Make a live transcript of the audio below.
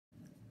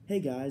Hey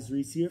guys,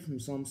 Reese here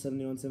from Psalm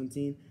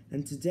 71:17,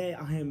 and today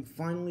I am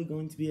finally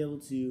going to be able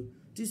to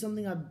do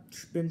something I've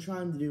been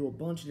trying to do a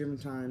bunch of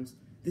different times.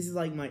 This is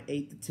like my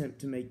 8th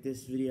attempt to make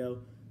this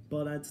video,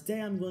 but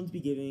today I'm going to be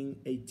giving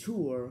a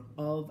tour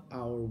of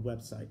our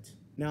website.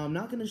 Now, I'm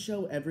not going to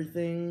show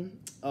everything.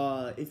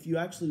 If you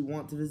actually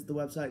want to visit the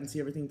website and see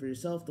everything for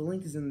yourself, the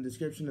link is in the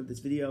description of this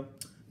video.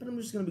 But I'm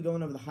just going to be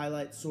going over the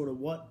highlights, sort of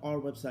what our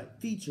website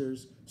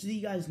features, so that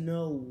you guys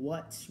know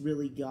what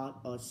really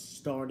got us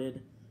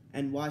started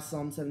and why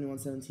Psalm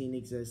 71:17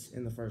 exists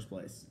in the first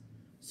place.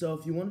 So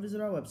if you want to visit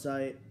our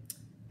website,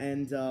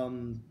 and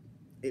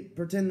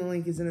pretend the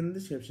link isn't in the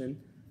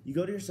description, you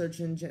go to your search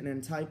engine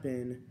and type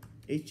in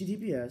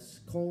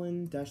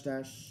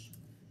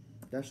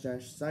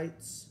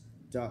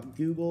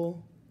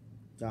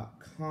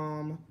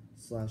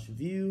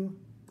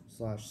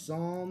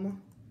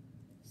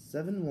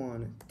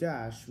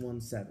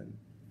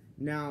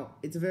Now,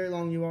 it's a very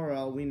long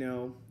URL, we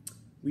know.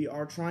 We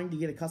are trying to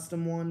get a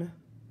custom one.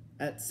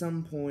 At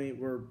some point,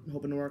 we're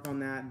hoping to work on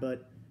that,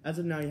 but as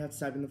of now, you have to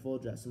type in the full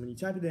address. And when you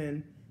type it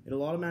in,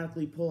 it'll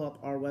automatically pull up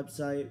our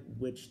website,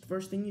 which the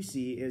first thing you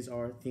see is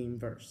our theme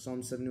verse,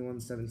 Psalm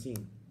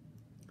 71:17.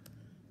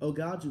 O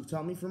God, you've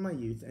taught me from my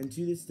youth, and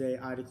to this day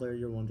I declare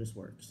your wondrous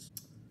works.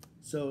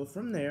 So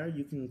from there,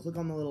 you can click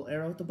on the little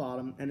arrow at the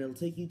bottom, and it'll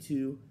take you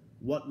to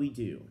what we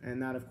do.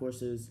 And that, of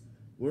course, is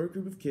we're a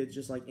group of kids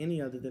just like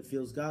any other that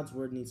feels God's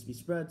word needs to be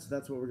spread, so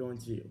that's what we're going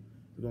to do.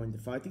 We're going to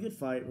fight the good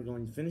fight, we're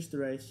going to finish the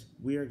race,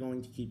 we are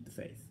going to keep the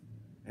faith.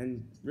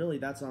 And really,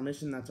 that's our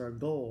mission, that's our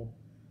goal,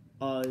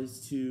 is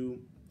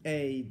to,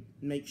 A,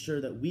 make sure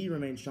that we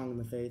remain strong in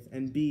the faith,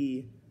 and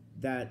B,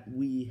 that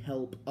we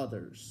help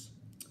others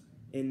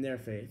in their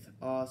faith.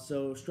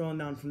 So scrolling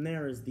down from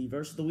there is the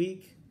verse of the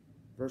week,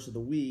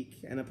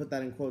 and I put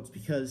that in quotes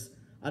because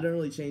I don't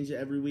really change it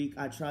every week.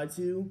 I try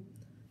to,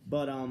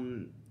 but, I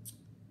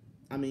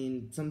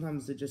mean,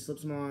 sometimes it just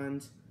slips my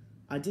mind.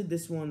 I did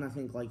this one, I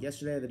think, like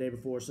yesterday or the day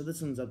before, so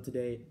this one's up to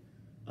date.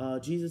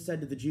 Jesus said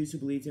to the Jews who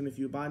believed him, if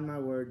you abide in my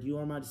word, you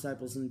are my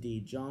disciples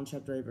indeed. John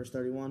chapter 8, verse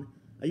 31.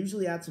 I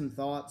usually add some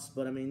thoughts,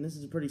 but I mean, this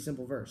is a pretty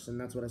simple verse, and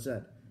that's what I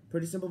said.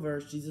 Pretty simple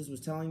verse. Jesus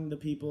was telling the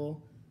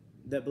people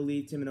that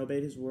believed him and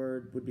obeyed his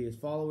word would be his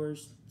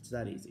followers. It's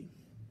that easy.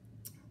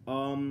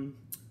 So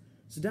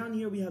down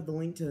here we have the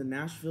link to the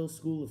Nashville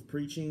School of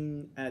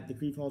Preaching at the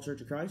Creve Hall Church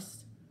of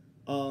Christ.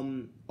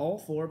 All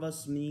four of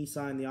us, me,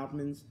 Cy, and the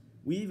Oppermans,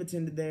 we've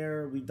attended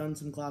there, we've done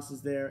some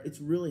classes there. It's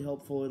really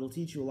helpful. It'll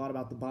teach you a lot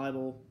about the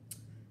Bible.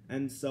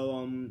 And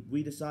so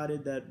we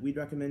decided that we'd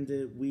recommend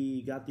it.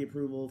 We got the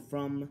approval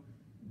from,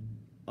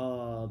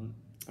 I'm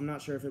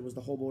not sure if it was the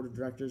whole board of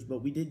directors,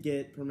 but we did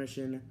get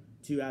permission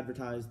to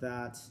advertise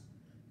that.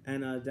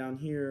 And down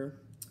here,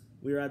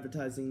 we were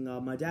advertising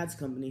my dad's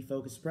company,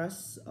 Focus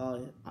Press.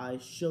 I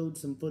showed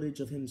some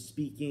footage of him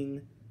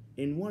speaking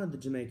in one of the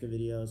Jamaica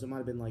videos. It might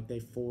have been like day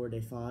 4,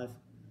 day 5.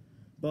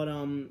 But,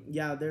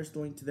 yeah, there's the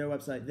link to their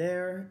website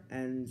there,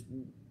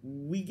 and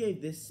we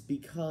gave this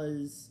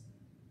because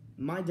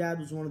my dad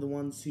was one of the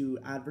ones who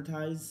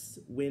advertised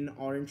when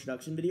our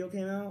introduction video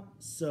came out,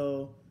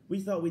 so we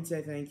thought we'd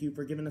say thank you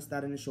for giving us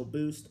that initial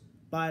boost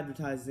by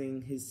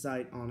advertising his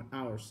site on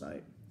our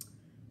site.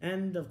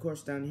 And, of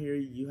course, down here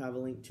you have a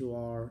link to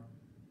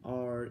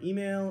our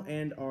email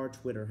and our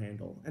Twitter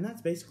handle, and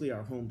that's basically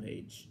our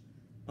homepage.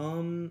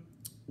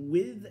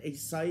 With a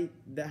site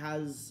that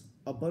has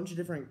a bunch of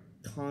different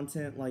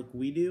content like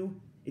we do,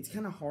 it's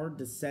kind of hard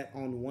to set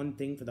on one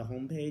thing for the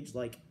homepage,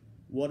 like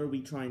what are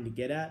we trying to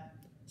get at.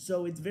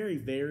 So it's very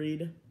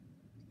varied,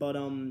 but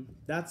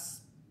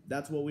that's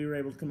what we were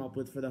able to come up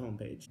with for the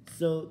homepage.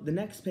 So the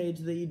next page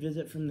that you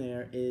visit from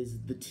there is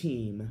the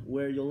team,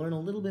 where you'll learn a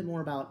little bit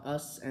more about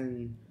us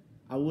and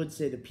I would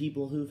say the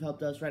people who've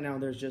helped us. Right now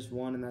there's just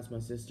one, and that's my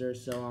sister.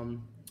 So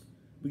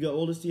we go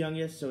oldest to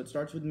youngest, so it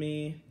starts with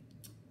me,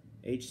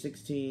 age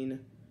 16.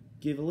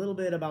 Give a little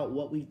bit about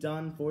what we've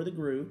done for the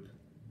group,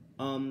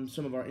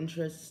 some of our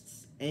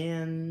interests,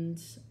 and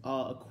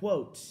a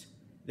quote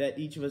that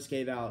each of us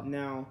gave out.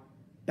 Now,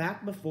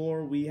 back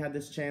before we had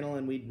this channel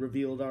and we'd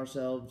revealed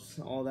ourselves,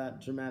 all that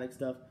dramatic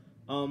stuff,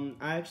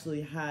 I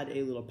actually had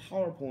a little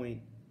PowerPoint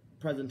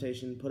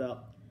presentation put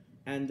up,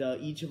 and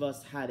each of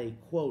us had a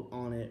quote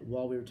on it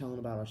while we were telling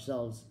about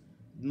ourselves.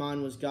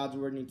 Mine was, God's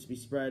word needs to be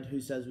spread. Who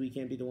says we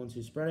can't be the ones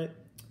who spread it?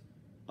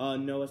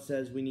 Noah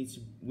says we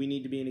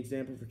need to be an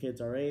example for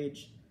kids our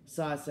age.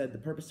 Sai said the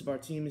purpose of our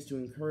team is to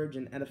encourage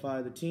and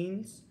edify the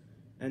teens.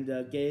 And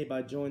Gabe,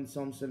 I joined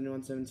Psalm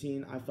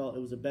 71:17. I felt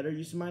it was a better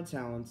use of my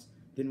talents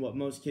than what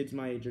most kids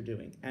my age are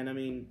doing. And I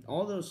mean,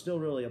 all those still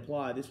really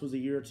apply. This was a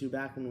year or two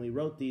back when we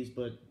wrote these,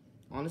 but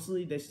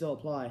honestly, they still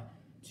apply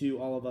to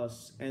all of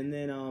us. And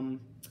then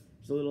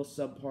there's a little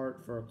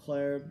subpart for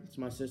Claire. It's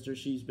my sister.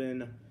 She's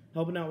been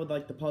helping out with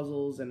like the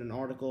puzzles and an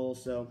article,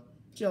 so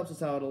she helps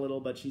us out a little,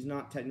 but she's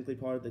not technically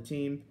part of the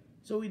team,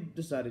 so we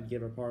decided to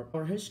give her part.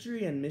 Our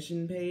history and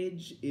mission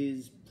page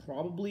is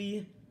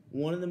probably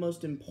one of the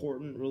most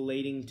important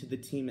relating to the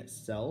team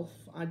itself,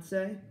 I'd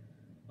say.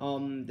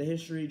 The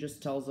history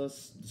just tells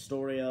us the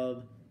story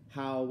of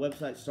how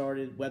website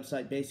started,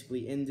 website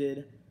basically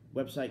ended,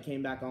 website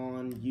came back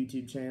on,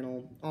 YouTube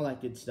channel, all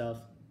that good stuff.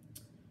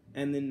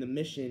 And then the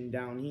mission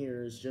down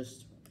here is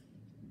just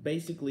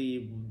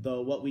basically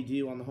what we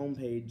do on the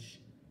homepage,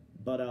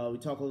 but we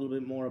talk a little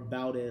bit more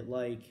about it,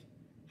 like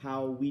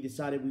how we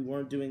decided we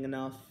weren't doing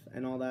enough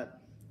and all that.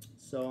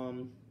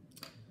 So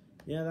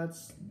yeah,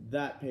 that's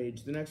that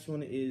page. The next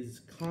one is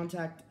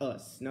Contact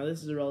Us. Now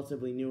this is a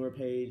relatively newer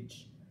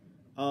page.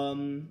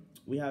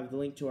 We have the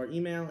link to our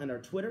email and our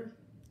Twitter.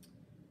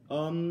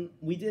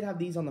 We did have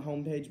these on the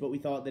homepage, but we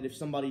thought that if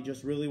somebody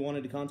just really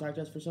wanted to contact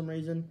us for some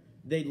reason,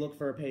 they'd look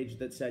for a page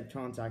that said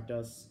Contact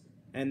Us,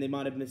 and they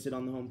might have missed it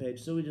on the homepage,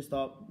 so we just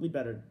thought we'd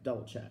better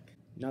double check.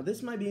 Now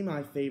this might be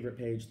my favorite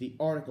page, the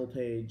article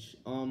page.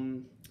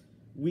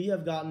 We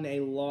have gotten a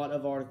lot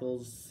of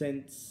articles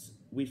since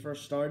we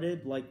first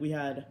started. Like we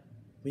had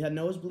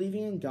Noah's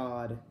Believing in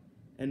God,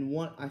 and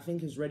one I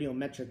think his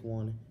Radiometric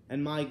one,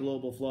 and My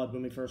Global Flood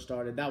when we first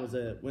started. That was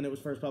it. When it was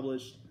first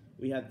published,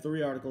 we had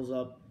 3 articles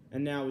up,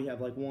 and now we have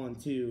like 1,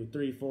 2,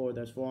 3, 4.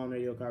 There's 4 on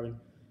Radiocarbon.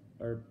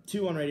 Or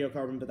 2 on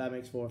Radiocarbon, but that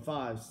makes 4,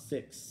 5,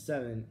 6,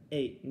 7,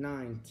 8,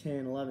 9,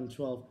 10, 11,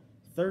 12,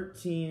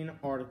 13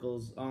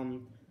 articles.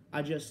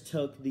 I just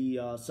took the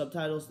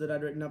subtitles that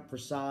I'd written up for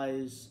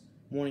Sai's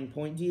Morning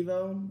Point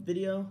Devo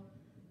video,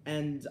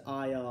 and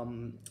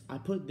I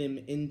put them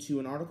into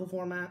an article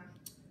format,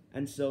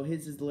 and so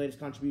his is the latest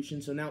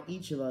contribution, so now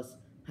each of us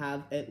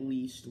have at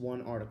least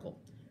 1 article.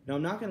 Now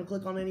I'm not going to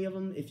click on any of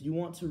them. If you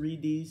want to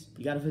read these,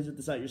 you got to visit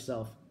the site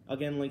yourself.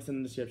 Again, links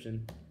in the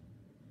description.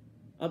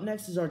 Up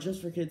next is our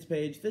Just for Kids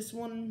page. This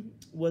one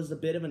was a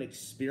bit of an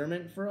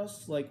experiment for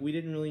us. Like, we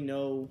didn't really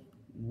know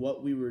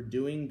what we were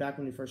doing back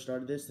when we first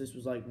started this. This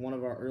was like one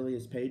of our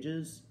earliest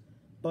pages.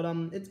 But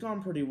it's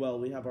gone pretty well.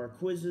 We have our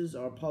quizzes,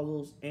 our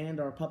puzzles, and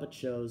our puppet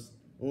shows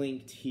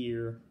linked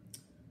here.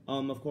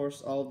 Of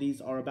course, all of these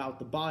are about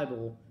the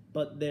Bible,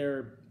 but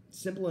they're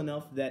simple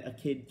enough that a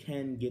kid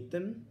can get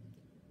them.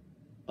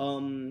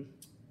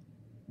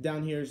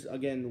 Down here's,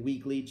 again, the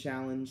weekly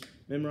challenge.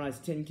 Memorize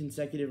 10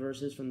 consecutive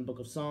verses from the book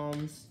of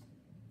Psalms.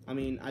 I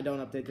mean, I don't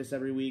update this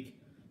every week.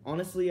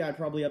 Honestly, I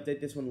probably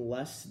update this one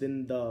less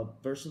than the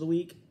verse of the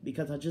week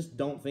because I just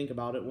don't think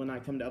about it when I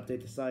come to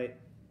update the site.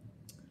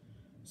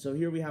 So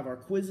here we have our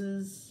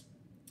quizzes.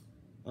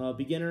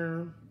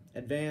 Beginner,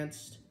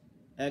 advanced,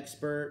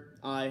 expert.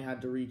 I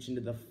had to reach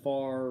into the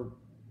far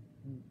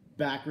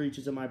back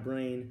reaches of my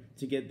brain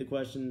to get the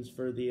questions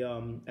for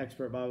the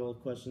expert Bible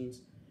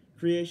questions.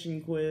 Creation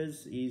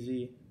quiz,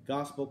 easy.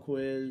 Gospel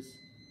quiz,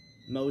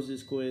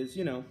 Moses quiz,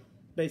 you know,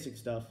 basic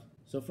stuff.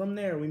 So from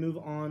there, we move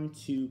on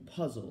to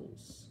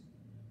puzzles.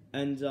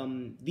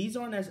 And these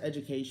aren't as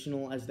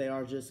educational as they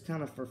are just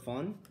kind of for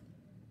fun.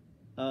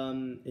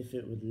 If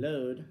it would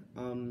load.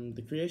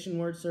 The creation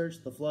word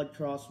search, the flood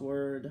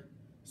crossword,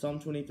 Psalm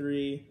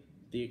 23,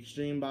 the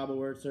extreme Bible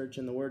word search,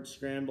 and the word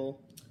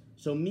scramble.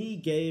 So me,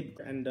 Gabe,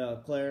 and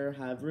Claire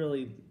have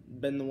really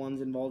been the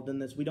ones involved in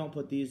this. We don't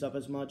put these up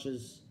as much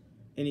as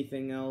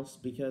anything else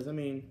because, I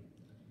mean,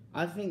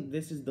 I think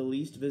this is the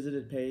least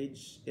visited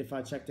page if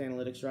I checked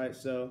analytics right.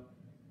 So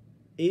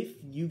if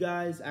you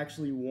guys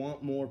actually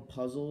want more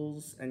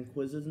puzzles and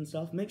quizzes and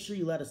stuff, make sure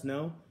you let us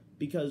know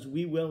because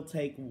we will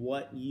take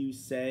what you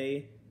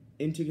say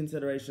into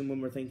consideration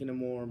when we're thinking of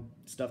more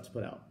stuff to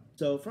put out.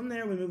 So from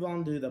there, we move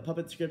on to the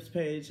Puppet Scripts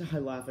page. I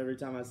laugh every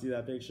time I see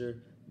that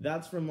picture.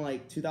 That's from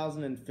like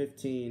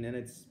 2015, and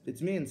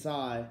it's me and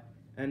Sai.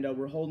 And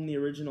we're holding the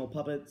original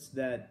puppets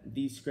that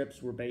these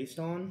scripts were based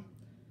on.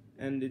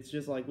 And it's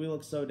just like, we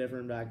look so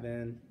different back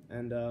then.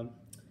 And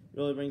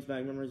really brings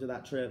back memories of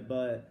that trip.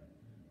 But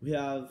we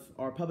have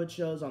our puppet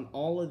shows on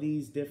all of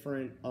these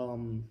different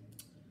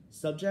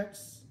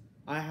subjects.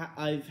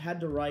 I've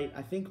had to write,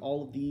 I think,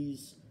 all of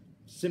these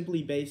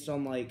simply based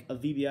on like a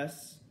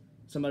VBS.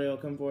 Somebody will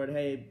come forward,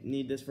 hey,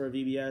 need this for a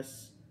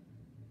VBS.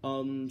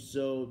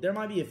 So there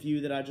might be a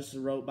few that I just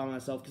wrote by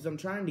myself because I'm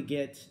trying to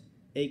get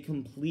a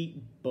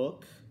complete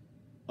book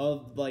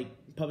of like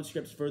puppet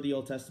scripts for the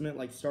Old Testament,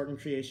 like starting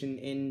creation,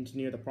 end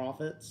near the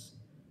prophets.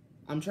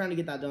 I'm trying to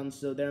get that done,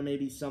 so there may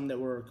be some that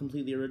were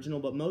completely original,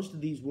 but most of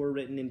these were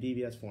written in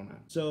VBS format.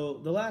 So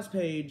the last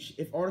page,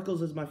 if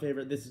articles is my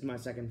favorite, this is my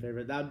second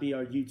favorite. That would be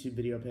our YouTube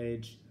video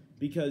page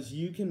because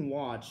you can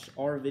watch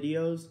our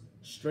videos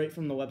straight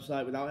from the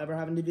website without ever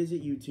having to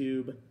visit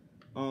YouTube,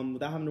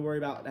 without having to worry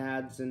about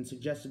ads and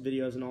suggested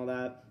videos and all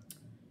that.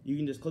 You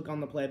can just click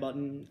on the play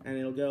button and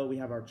it'll go. We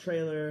have our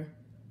trailer,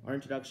 our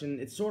introduction.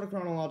 It's sort of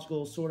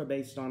chronological, sort of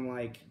based on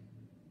like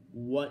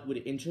what would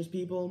interest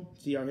people.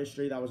 See our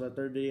history, that was our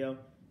 3rd video.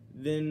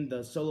 Then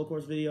the solo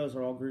course videos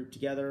are all grouped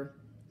together.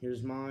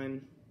 Here's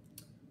mine,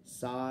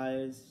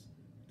 Sai's,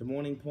 the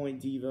Morning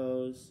Point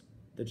Devos,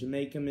 the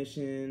Jamaica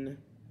Mission.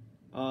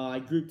 I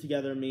grouped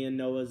together me and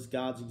Noah's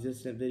God's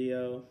Existent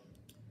video.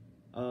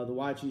 The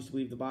Why I Choose to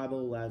Believe the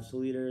Bible, Lads to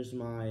Leaders,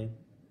 my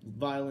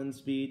violin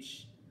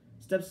speech.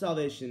 Steps to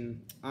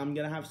Salvation. I'm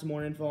going to have some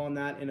more info on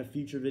that in a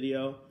future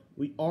video.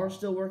 We are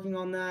still working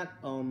on that.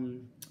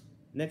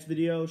 Next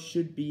video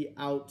should be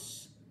out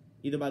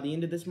either by the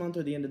end of this month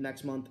or the end of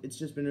next month. It's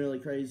just been really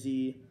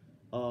crazy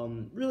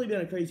Really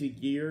been a crazy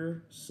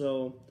year,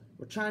 so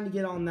we're trying to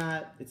get on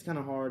that. It's kind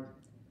of hard.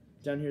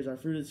 Down here is our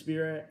Fruit of the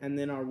Spirit, and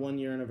then our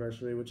 1-year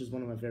anniversary, which is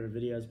one of my favorite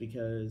videos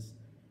because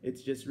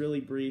it's just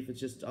really brief. It's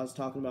just us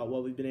talking about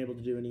what we've been able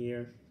to do in a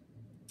year.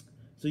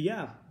 So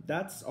yeah,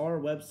 that's our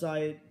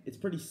website. It's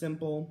pretty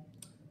simple,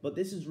 but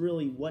this is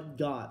really what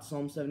got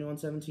Psalm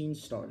 71:17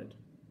 started.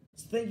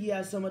 So thank you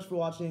guys so much for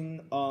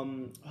watching.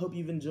 Hope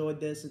you've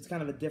enjoyed this. It's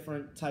kind of a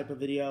different type of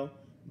video,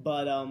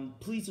 but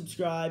please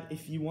subscribe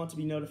if you want to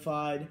be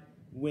notified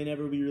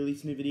whenever we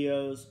release new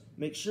videos.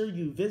 Make sure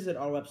you visit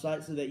our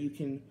website so that you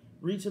can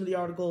read some of the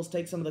articles,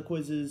 take some of the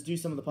quizzes, do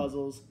some of the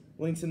puzzles.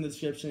 Links in the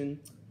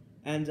description.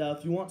 And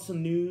if you want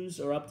some news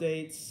or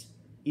updates,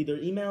 either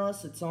email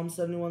us at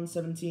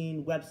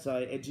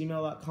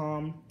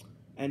psalm7117website@gmail.com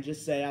and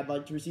just say, I'd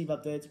like to receive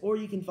updates, or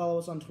you can follow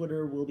us on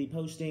Twitter. We'll be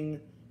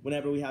posting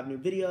whenever we have new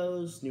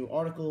videos, new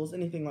articles,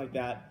 anything like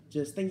that.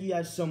 Just thank you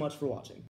guys so much for watching.